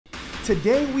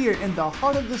Today we are in the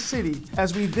heart of the city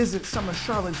as we visit some of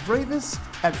Charlotte's bravest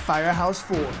at Firehouse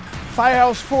 4.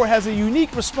 Firehouse 4 has a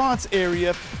unique response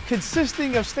area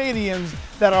consisting of stadiums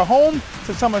that are home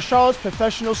to some of Charlotte's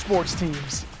professional sports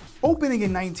teams. Opening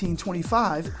in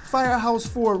 1925, Firehouse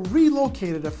 4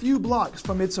 relocated a few blocks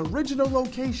from its original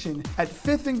location at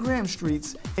 5th and Graham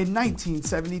Streets in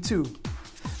 1972.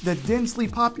 The densely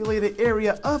populated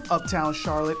area of uptown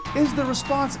Charlotte is the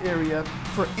response area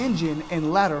for Engine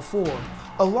and Ladder 4.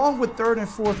 Along with 3rd and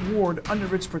 4th Ward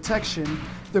under its protection,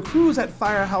 the crews at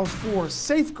Firehouse 4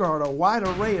 safeguard a wide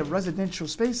array of residential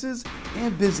spaces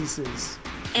and businesses.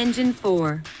 Engine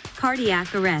 4,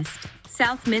 cardiac arrest,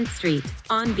 South Mint Street,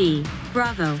 on B,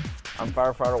 Bravo. I'm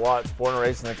Firefighter Watts, born and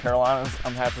raised in the Carolinas.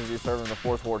 I'm happy to be serving the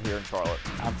 4th Ward here in Charlotte.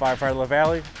 I'm Firefighter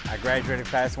LaValley. I graduated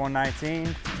class 119,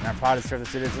 and I'm proud to serve the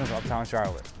citizens of uptown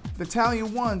Charlotte. Battalion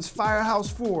 1's Firehouse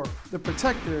 4, the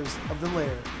protectors of the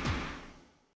Lair.